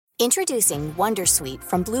Introducing Wondersuite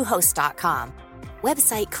from Bluehost.com.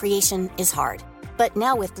 Website creation is hard, but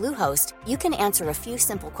now with Bluehost, you can answer a few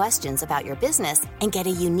simple questions about your business and get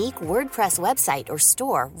a unique WordPress website or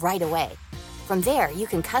store right away. From there, you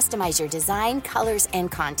can customize your design, colors,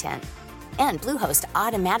 and content. And Bluehost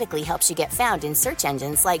automatically helps you get found in search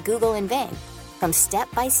engines like Google and Bing. From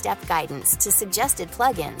step-by-step guidance to suggested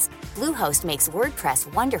plugins, Bluehost makes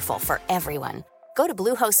WordPress wonderful for everyone. Go to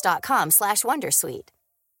bluehost.com/wondersuite.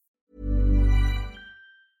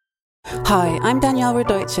 Hi, I'm Danielle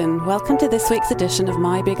Rodeutchen. Welcome to this week's edition of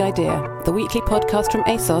My Big Idea, the weekly podcast from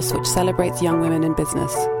ASOS which celebrates young women in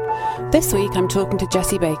business. This week I'm talking to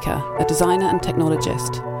Jessi Baker, a designer and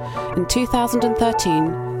technologist. In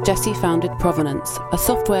 2013, Jessi founded Provenance, a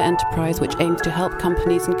software enterprise which aims to help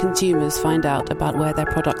companies and consumers find out about where their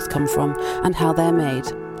products come from and how they're made.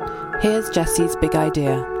 Here's Jessi's big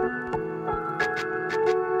idea.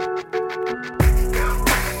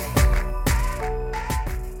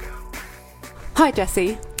 Hi,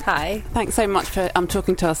 Jessi. Hi. Thanks so much for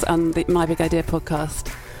talking to us on the My Big Idea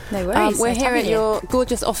podcast. No worries. We're here at your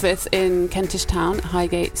gorgeous office in Kentish Town,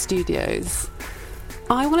 Highgate Studios.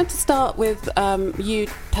 I wanted to start with you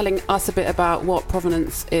telling us a bit about what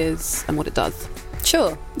Provenance is and what it does.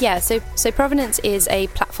 Sure. Yeah, so Provenance is a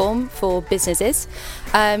platform for businesses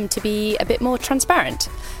to be a bit more transparent.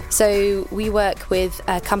 So we work with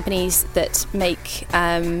companies that make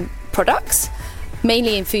products,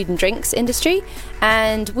 mainly in food and drinks industry,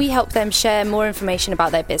 and we help them share more information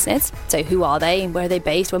about their business. So who are they, where are they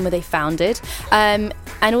based, when were they founded, and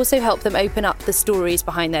also help them open up the stories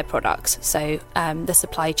behind their products. So the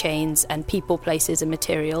supply chains and people, places and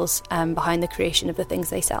materials behind the creation of the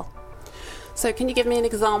things they sell. So can you give me an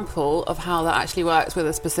example of how that actually works with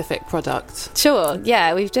a specific product? Sure,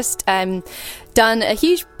 yeah. We've just done a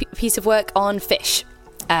huge piece of work on fish.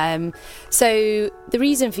 So the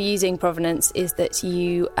reason for using provenance is that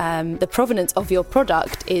the provenance of your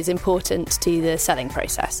product is important to the selling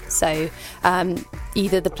process. So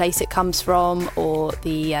either the place it comes from or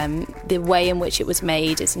the way in which it was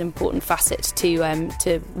made is an important facet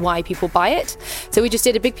to why people buy it. So we just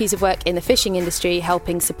did a big piece of work in the fishing industry,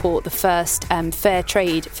 helping support the first fair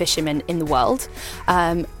trade fishermen in the world.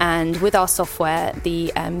 And with our software,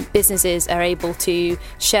 the businesses are able to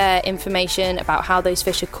share information about how those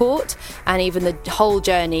fish are caught and even the whole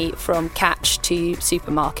journey from catch to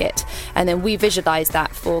supermarket. And then we visualise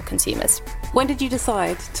that for consumers. When did you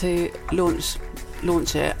decide to launch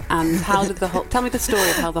it, and how did tell me the story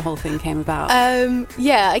of how the whole thing came about?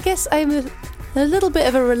 I guess I'm a little bit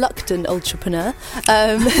of a reluctant entrepreneur.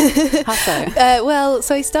 How so?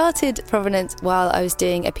 So I started Provenance while I was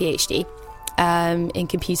doing a PhD in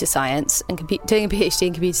computer science, and doing a PhD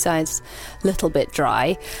in computer science, a little bit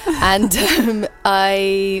dry. And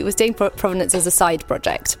I was doing Provenance as a side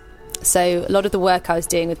project. So a lot of the work I was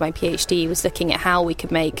doing with my PhD was looking at how we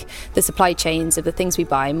could make the supply chains of the things we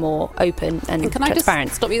buy more open and transparent. Can I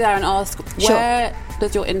just stop you there and ask, where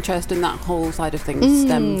does your interest in that whole side of things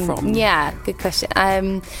stem from? Yeah, good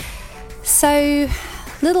question. So a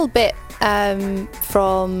little bit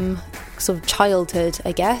from sort of childhood,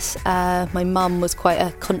 I guess. My mum was quite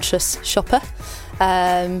a conscious shopper.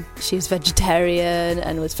 She was vegetarian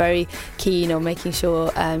and was very keen on making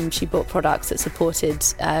sure she bought products that supported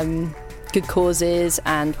good causes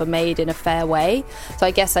and were made in a fair way. So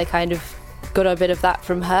I guess I kind of got a bit of that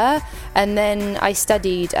from her. And then I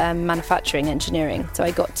studied manufacturing engineering. So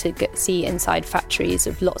I got to see inside factories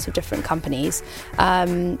of lots of different companies.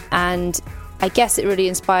 And I guess it really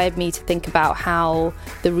inspired me to think about how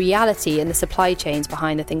the reality and the supply chains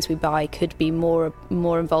behind the things we buy could be more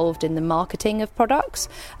involved in the marketing of products,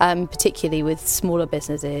 particularly with smaller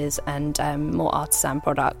businesses and more artisan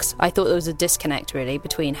products. I thought there was a disconnect really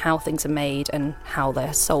between how things are made and how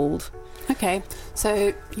they're sold. Okay,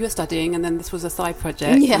 so you were studying and then this was a side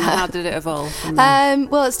project. Yeah. And how did it evolve?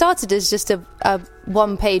 Well, it started as just a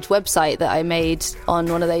one-page website that I made on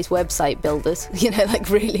one of those website builders, like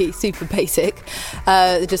really super basic.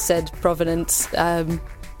 It just said Provenance,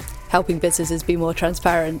 helping businesses be more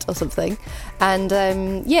transparent or something. And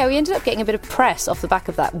we ended up getting a bit of press off the back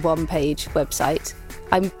of that one-page website.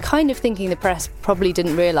 I'm kind of thinking the press probably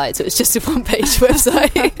didn't realise it was just a one-page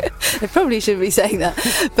website. I probably shouldn't be saying that.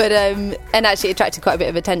 But and actually attracted quite a bit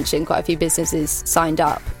of attention. Quite a few businesses signed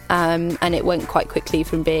up. And it went quite quickly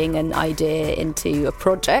from being an idea into a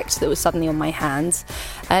project that was suddenly on my hands.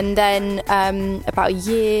 And then about a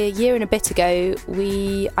year and a bit ago,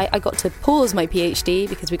 I got to pause my PhD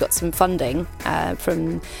because we got some funding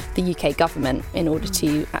from the UK government in order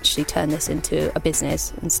to actually turn this into a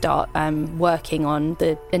business and start working on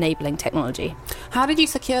the enabling technology. How did you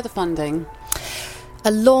secure the funding?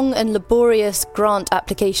 a long and laborious grant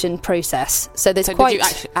application process. So there's so quite... did you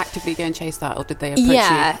actually actively go and chase that, or did they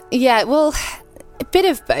approach you? Yeah, well, a bit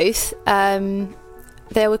of both.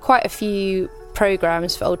 There were quite a few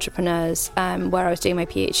programs for entrepreneurs where I was doing my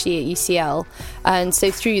PhD at UCL, and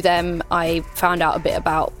so through them I found out a bit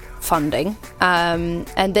about funding, and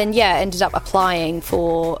then ended up applying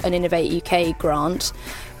for an Innovate UK grant,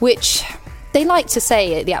 which they like to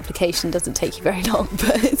say the application doesn't take you very long,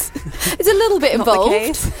 but it's a little bit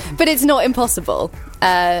involved, but it's not impossible.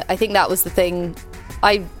 I think that was the thing.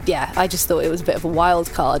 I just thought it was a bit of a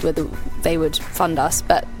wild card whether they would fund us,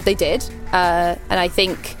 but they did, and I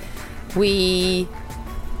think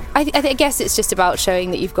I guess it's just about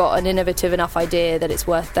showing that you've got an innovative enough idea that it's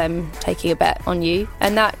worth them taking a bet on you,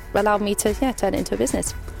 and that allowed me to turn it into a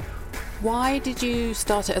business. Why did you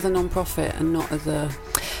start it as a non-profit and not as a...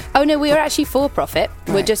 Oh no, we are actually for-profit.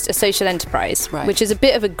 Right. We're just a social enterprise, right, which is a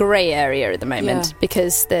bit of a grey area at the moment,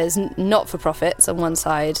 because there's not-for-profits on one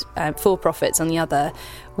side, for-profits on the other.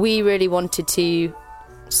 We really wanted to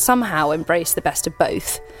somehow embrace the best of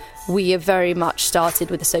both. We have very much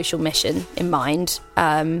started with a social mission in mind,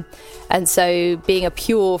 and so being a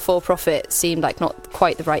pure for-profit seemed like not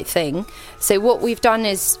quite the right thing. So what we've done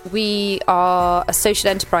is we are a social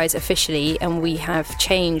enterprise officially, and we have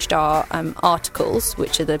changed our articles,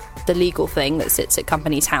 which are the legal thing that sits at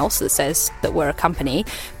Companies House that says that we're a company,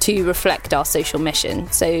 to reflect our social mission,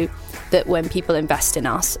 so that when people invest in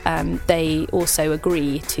us, they also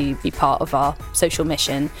agree to be part of our social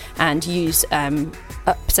mission and use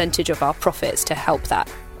a percentage of our profits to help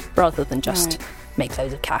that, rather than just make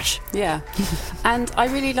loads of cash. Yeah. And I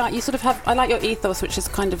really like, I like your ethos, which is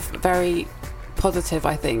kind of very positive,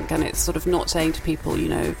 I think, and it's sort of not saying to people,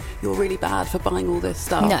 you're really bad for buying all this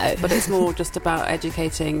stuff. No. But it's more just about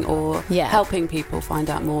educating or helping people find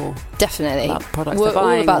out more. Definitely. About products We're they're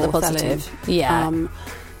buying, all about the or positive. selling. Yeah.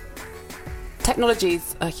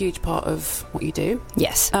 Technology's a huge part of what you do.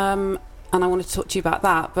 Yes. And I wanted to talk to you about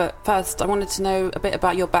that. But first, I wanted to know a bit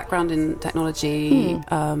about your background in technology.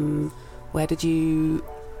 How did you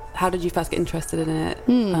first get interested in it?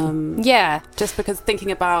 Just because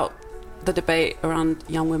thinking about the debate around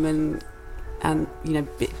young women and,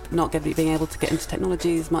 not being able to get into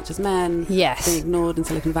technology as much as men. Yes. Being ignored in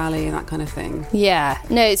Silicon Valley and that kind of thing. Yeah.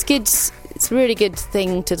 No, it's good. It's a really good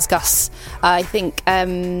thing to discuss. I think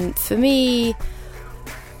for me...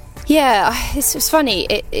 Yeah, it's funny.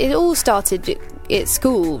 It all started at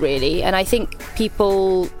school, really, and I think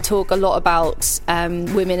people talk a lot about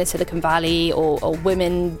women in Silicon Valley or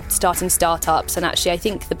women starting startups, and actually I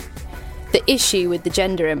think the issue with the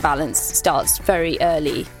gender imbalance starts very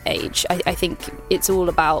early age. I think it's all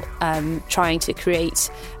about trying to create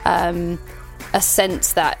a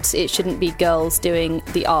sense that it shouldn't be girls doing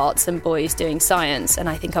the arts and boys doing science, and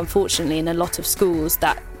I think unfortunately in a lot of schools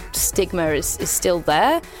that stigma is still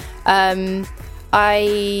there. I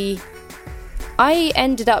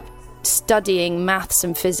ended up studying maths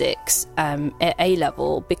and physics at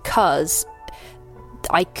A-level because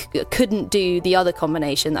I couldn't do the other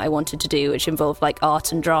combination that I wanted to do, which involved like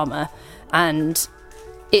art and drama, and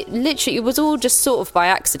it was all just sort of by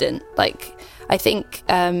accident. Like, I think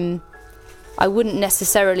I wouldn't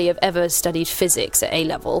necessarily have ever studied physics at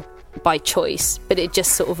A-level by choice, but it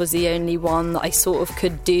just sort of was the only one that I sort of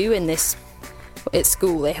could do in this. At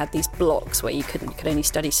school they had these blocks where you could only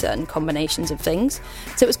study certain combinations of things,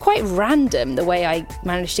 so it was quite random the way I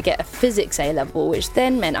managed to get a physics A-level, which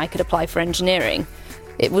then meant I could apply for engineering.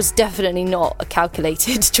 It was definitely not a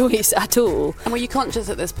calculated choice at all. And were you conscious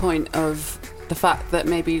at this point of the fact that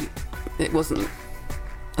maybe it wasn't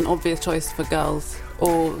an obvious choice for girls,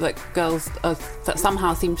 or that girls that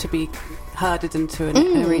somehow seem to be herded into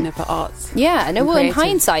an arena for arts? Yeah, no, well, in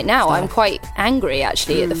hindsight now, stuff. I'm quite angry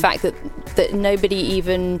actually at the fact that nobody,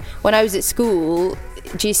 even when I was at school,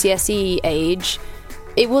 GCSE age,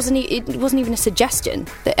 it wasn't even a suggestion.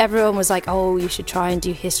 That everyone was like, oh, you should try and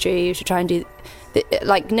do history, you should try and do...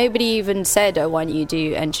 Like, nobody even said, oh, why don't you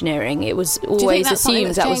do engineering? It was always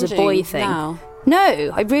assumed that was a boy thing. Now? No,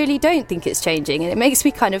 I really don't think it's changing, and it makes me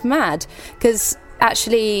kind of mad, because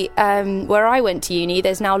actually where I went to uni,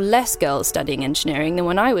 there's now less girls studying engineering than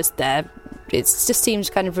when I was there. It just seems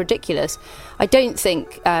kind of ridiculous. I don't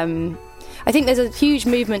think... I think there's a huge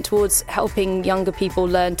movement towards helping younger people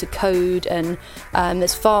learn to code, and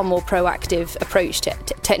there's far more proactive approach to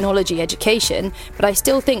technology education, but I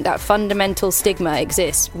still think that fundamental stigma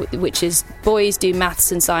exists, which is boys do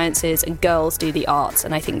maths and sciences and girls do the arts,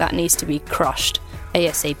 and I think that needs to be crushed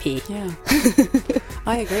ASAP. Yeah,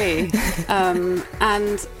 I agree. And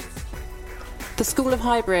the School of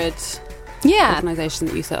Hybrid organisation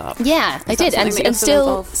that you set up. Yeah, I did, and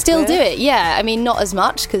still do it. Yeah, I mean, not as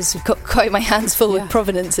much because I've got quite my hands full with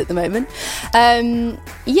provenance at the moment.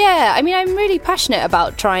 Yeah, I mean, I'm really passionate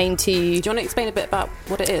about trying to... Do you want to explain a bit about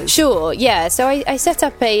what it is? Sure, yeah. So I set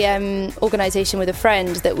up a organisation with a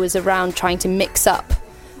friend that was around trying to mix up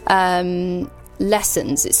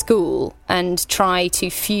lessons at school and try to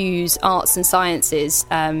fuse arts and sciences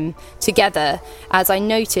together, as I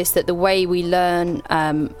noticed that the way we learn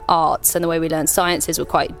arts and the way we learn sciences were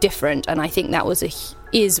quite different, and I think that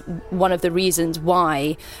is one of the reasons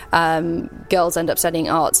why girls end up studying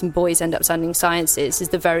arts and boys end up studying sciences, is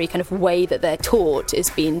the very kind of way that they're taught is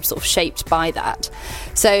being sort of shaped by that.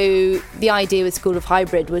 So the idea with School of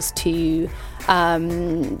Hybrid was to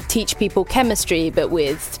teach people chemistry but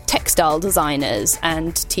with textile designers,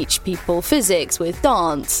 and teach people physics with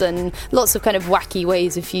dance, and lots of kind of wacky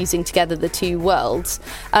ways of fusing together the two worlds.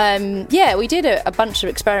 We did a bunch of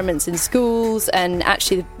experiments in schools, and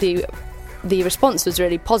actually the response was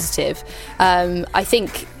really positive. I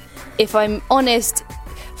think, if I'm honest,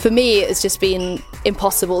 for me it's just been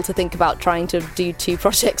impossible to think about trying to do two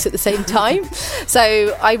projects at the same time.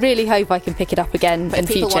 So I really hope I can pick it up again in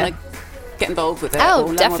future. Get involved with it.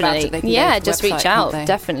 Oh, definitely. Yeah, just reach out.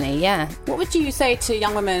 Definitely, yeah. What would you say to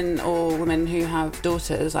young women or women who have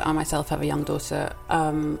daughters? Like I myself have a young daughter,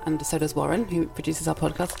 and so does Warren, who produces our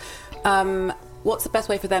podcast. What's the best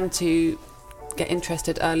way for them to get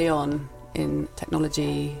interested early on in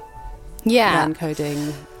technology? Learn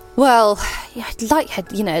coding. Well, yeah,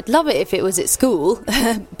 I'd love it if it was at school,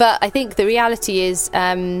 but I think the reality is,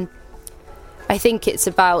 I think it's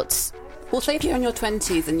about. Well, say if you're in your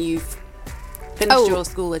 20s and you've finished your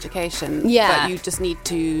school education, but you just need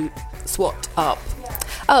to swat up.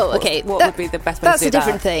 Oh, okay. What would be the best way to do that? That's a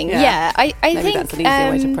different thing. Yeah, I Maybe think that's an easier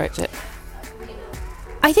way to approach it.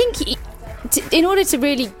 I think in order to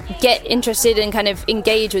really get interested and kind of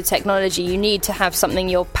engage with technology, you need to have something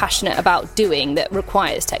you're passionate about doing that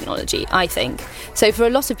requires technology, I think. So for a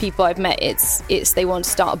lot of people I've met, it's they want to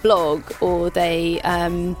start a blog, or they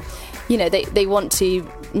want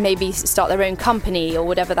to maybe start their own company or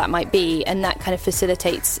whatever that might be, and that kind of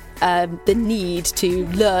facilitates the need to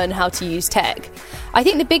learn how to use tech. I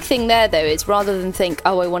think the big thing there, though, is rather than think,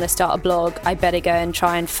 I want to start a blog, I better go and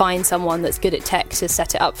try and find someone that's good at tech to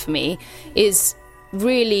set it up for me, is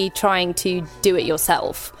really trying to do it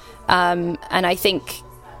yourself. And I think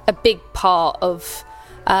a big part of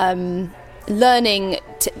learning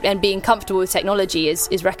and being comfortable with technology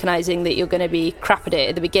is recognizing that you're going to be crap at it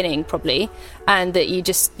at the beginning, probably, and that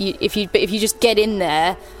if you just get in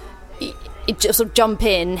there, you just sort of jump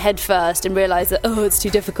in head first and realize that it's too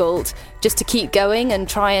difficult, just to keep going and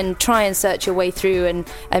try and search your way through and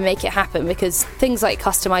make it happen, because things like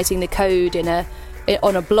customizing the code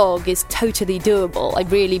on a blog is totally doable. I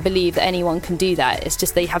really believe that anyone can do that. It's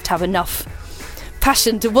just they have to have enough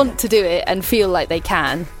passion to want to do it and feel like they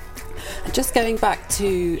can. Just going back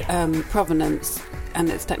to provenance and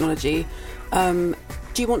its technology, do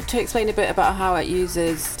you want to explain a bit about how it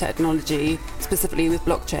uses technology, specifically with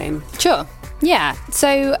blockchain? Sure. Yeah.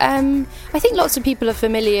 So I think lots of people are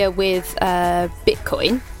familiar with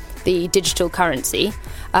Bitcoin, the digital currency,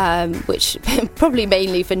 which probably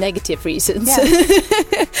mainly for negative reasons.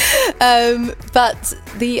 Yeah. But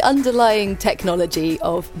the underlying technology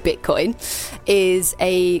of Bitcoin is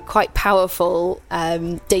a quite powerful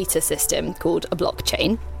data system called a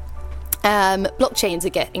blockchain. Blockchains are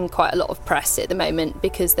getting quite a lot of press at the moment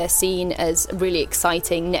because they're seen as a really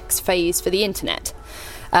exciting next phase for the internet.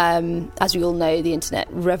 As we all know, the internet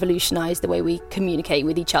revolutionised the way we communicate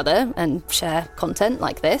with each other and share content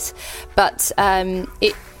like this, but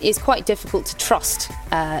it is quite difficult to trust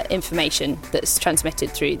information that's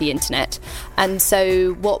transmitted through the internet. And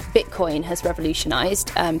so what Bitcoin has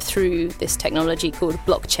revolutionised through this technology called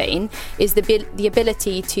blockchain is the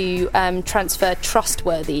ability to transfer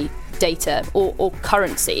trustworthy data or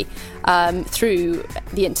currency through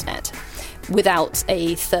the internet without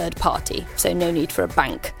a third party, so no need for a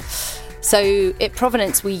bank. So at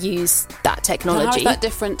Provenance we use that technology. So how is that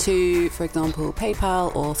different to, for example,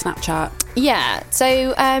 PayPal or Snapchat? Yeah,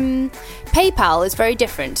 so PayPal is very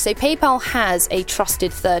different. So PayPal has a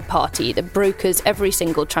trusted third party that brokers every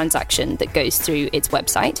single transaction that goes through its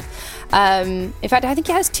website. In fact, I think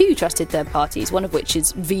it has two trusted third parties, one of which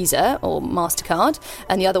is Visa or MasterCard,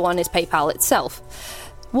 and the other one is PayPal itself.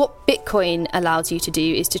 What Bitcoin allows you to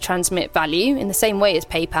do is to transmit value in the same way as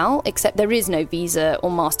PayPal, except there is no Visa or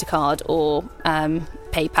MasterCard or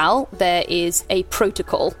PayPal. There is a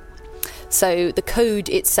protocol. So the code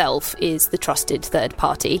itself is the trusted third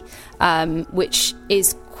party, which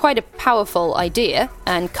is quite a powerful idea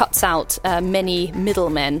and cuts out many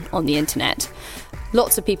middlemen on the internet.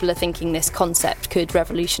 Lots of people are thinking this concept could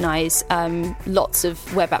revolutionise lots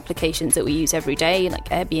of web applications that we use every day, like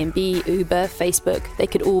Airbnb, Uber, Facebook. They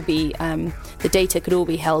could all be, the data could all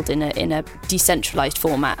be held in a decentralised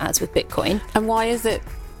format, as with Bitcoin. And why is it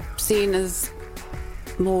seen as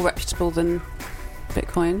more reputable than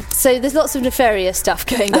Bitcoin? So there's lots of nefarious stuff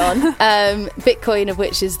going on. Bitcoin, of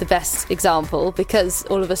which is the best example, because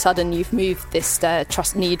all of a sudden you've moved this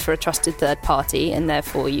need for a trusted third party, and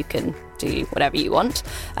therefore you can do whatever you want,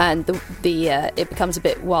 and it becomes a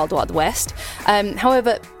bit wild west.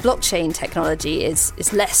 However, blockchain technology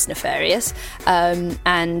is less nefarious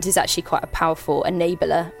and is actually quite a powerful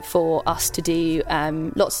enabler for us to do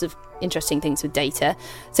lots of interesting things with data.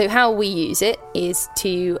 So how we use it is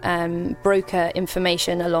to broker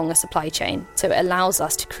information along a supply chain. So it allows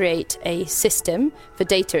us to create a system for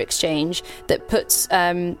data exchange that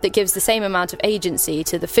gives the same amount of agency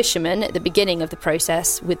to the fisherman at the beginning of the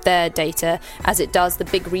process with their data as it does the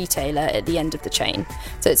big retailer at the end of the chain.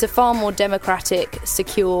 So it's a far more democratic,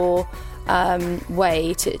 secure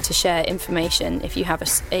way to share information if you have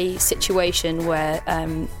a situation where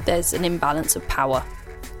there's an imbalance of power.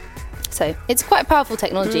 So it's quite a powerful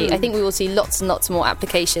technology. I think we will see lots and lots more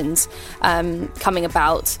applications coming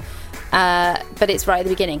about, but it's right at the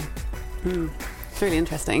beginning. It's really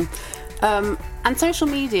interesting. And social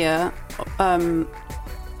media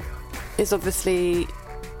is obviously,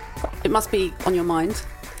 it must be on your mind.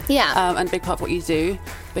 Yeah. And a big part of what you do,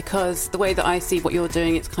 because the way that I see what you're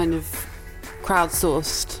doing, it's kind of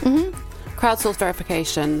crowdsourced. Crowdsourced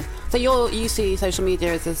verification. So you see social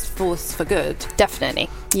media as a force for good? Definitely,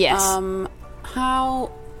 yes.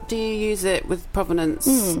 How do you use it with Provenance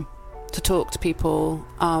to talk to people?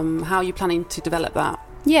 How are you planning to develop that?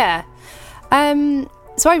 Yeah.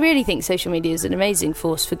 So I really think social media is an amazing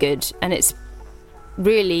force for good, and it's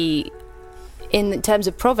really, in terms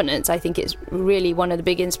of Provenance, I think it's really one of the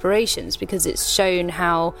big inspirations, because it's shown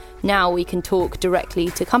how now we can talk directly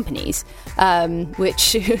to companies,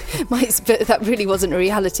 which that really wasn't a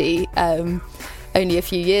reality only a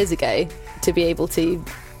few years ago, to be able to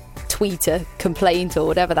tweet a complaint or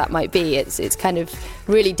whatever that might be. It's kind of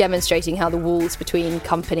really demonstrating how the walls between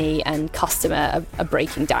company and customer are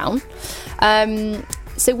breaking down.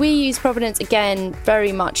 So we use Provenance, again,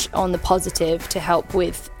 very much on the positive to help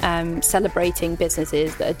with celebrating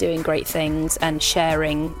businesses that are doing great things and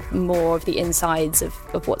sharing more of the insides of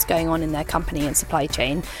what's going on in their company and supply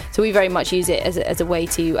chain. So we very much use it as a way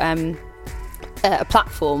to a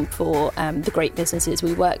platform for the great businesses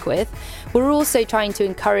we work with. We're also trying to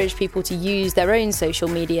encourage people to use their own social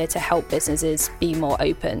media to help businesses be more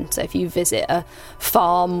open. So if you visit a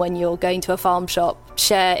farm when you're going to a farm shop,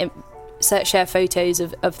 share photos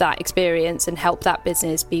of that experience and help that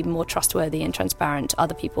business be more trustworthy and transparent to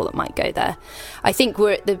other people that might go there. I think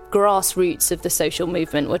we're at the grassroots of the social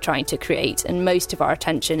movement we're trying to create, and most of our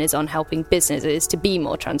attention is on helping businesses to be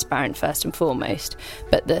more transparent first and foremost.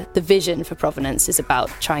 But the vision for Provenance is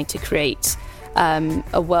about trying to create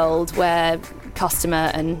a world where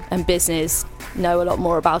customer and business know a lot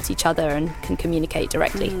more about each other and can communicate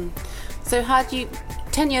directly. So how do you,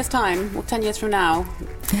 10 years time, or 10 years from now,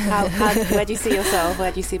 where do you see yourself? Where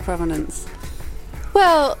do you see Provenance?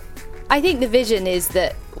 Well, I think the vision is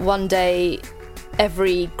that one day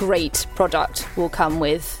every great product will come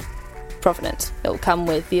with Provenance. It will come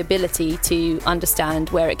with the ability to understand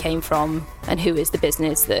where it came from and who is the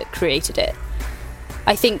business that created it.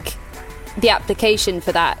 I think the application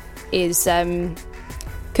for that is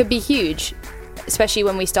could be huge, especially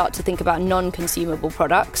when we start to think about non-consumable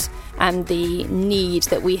products and the need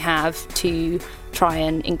that we have to try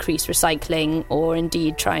and increase recycling, or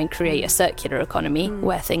indeed try and create a circular economy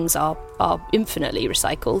where things are infinitely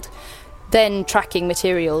recycled. Then tracking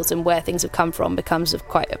materials and where things have come from becomes of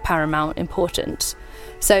quite a paramount importance.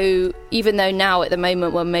 So even though now at the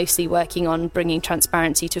moment we're mostly working on bringing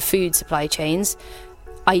transparency to food supply chains,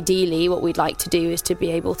 ideally what we'd like to do is to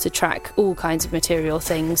be able to track all kinds of material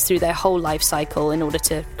things through their whole life cycle in order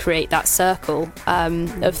to create that circle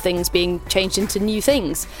of things being changed into new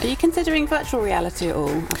things. Are you considering virtual reality at all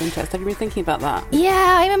of interest? Have you been thinking about that?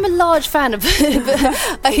 Yeah, I'm a large fan of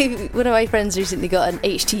it. One of my friends recently got an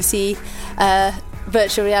HTC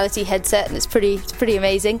virtual reality headset, and it's pretty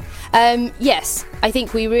amazing. Yes, I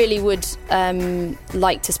think we really would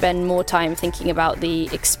like to spend more time thinking about the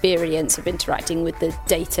experience of interacting with the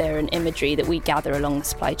data and imagery that we gather along the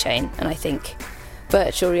supply chain, and I think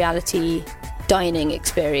virtual reality dining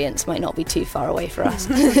experience might not be too far away for us.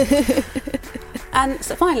 And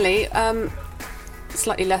so finally,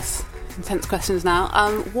 slightly less intense questions now.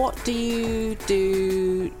 What do you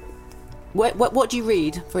do? What do you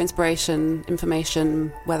read for inspiration,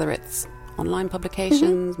 information, whether it's online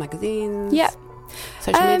publications, magazines? Yeah.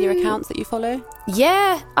 Social media accounts that you follow?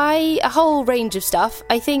 Yeah, a whole range of stuff.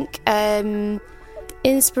 I think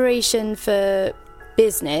inspiration for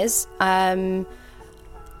business,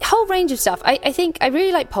 whole range of stuff. I think I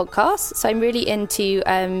really like podcasts, so I'm really into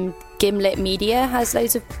Gimlet Media has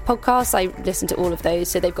loads of podcasts. I listen to all of those.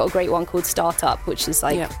 So they've got a great one called Startup, which is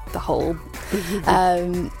like the whole.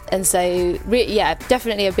 And so,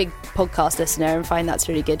 definitely a big podcast listener, and find that's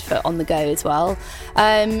really good for on the go as well.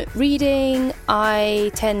 Reading,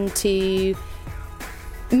 I tend to.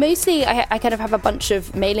 Mostly, I kind of have a bunch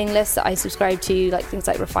of mailing lists that I subscribe to, like things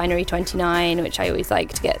like Refinery 29, which I always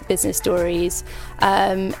like to get business stories.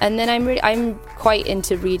 And then I'm quite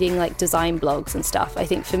into reading like design blogs and stuff. I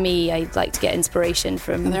think for me, I like to get inspiration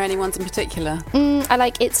from. Are there any ones in particular? I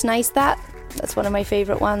like It's Nice That's one of my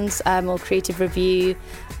favourite ones. Or Creative Review.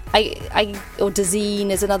 Or Dezeen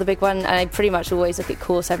is another big one, and I pretty much always look at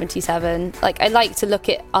Core 77. Like, I like to look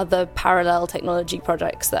at other parallel technology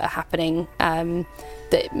projects that are happening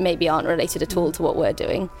that maybe aren't related at all to what we're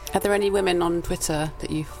doing. Are there any women on Twitter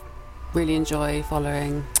that you really enjoy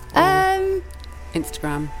following?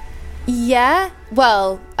 Instagram? Yeah.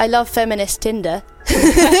 Well, I love feminist Tinder.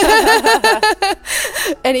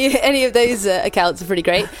 Any of those accounts are pretty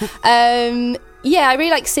great. I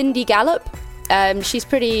really like Cindy Gallop. She's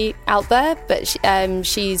pretty out there, but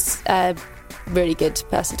she's a really good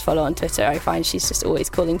person to follow on Twitter. I find she's just always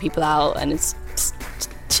calling people out and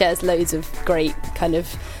shares loads of great kind of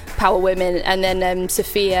power women. And then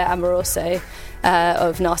Sophia Amoroso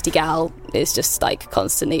of Nasty Gal is just like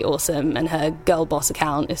constantly awesome, and her Girl Boss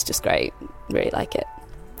account is just great. Really like it.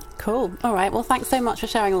 Cool. All right. Well, thanks so much for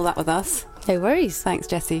sharing all that with us. No worries. Thanks,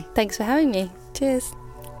 Jessi. Thanks for having me. Cheers.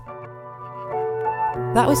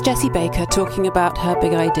 That was Jessi Baker talking about her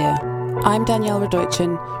big idea. I'm Danielle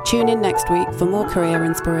Radoichin. Tune in next week for more career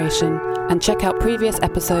inspiration, and check out previous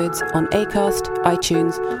episodes on Acast,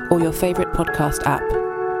 iTunes, or your favourite podcast app.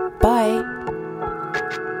 Bye!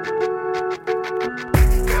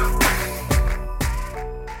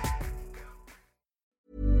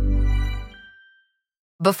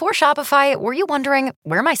 Before Shopify, were you wondering,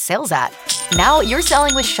 where are my sales at? Now you're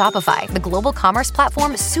selling with Shopify, the global commerce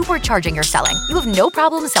platform supercharging your selling. You have no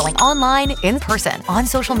problem selling online, in person, on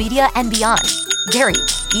social media, and beyond. Gary,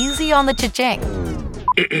 easy on the cha-ching.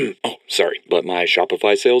 Oh, sorry, but my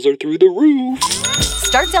Shopify sales are through the roof.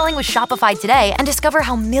 Start selling with Shopify today and discover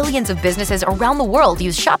how millions of businesses around the world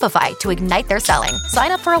use Shopify to ignite their selling.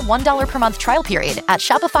 Sign up for a $1 per month trial period at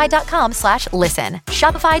shopify.com/listen.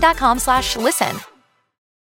 Shopify.com/listen.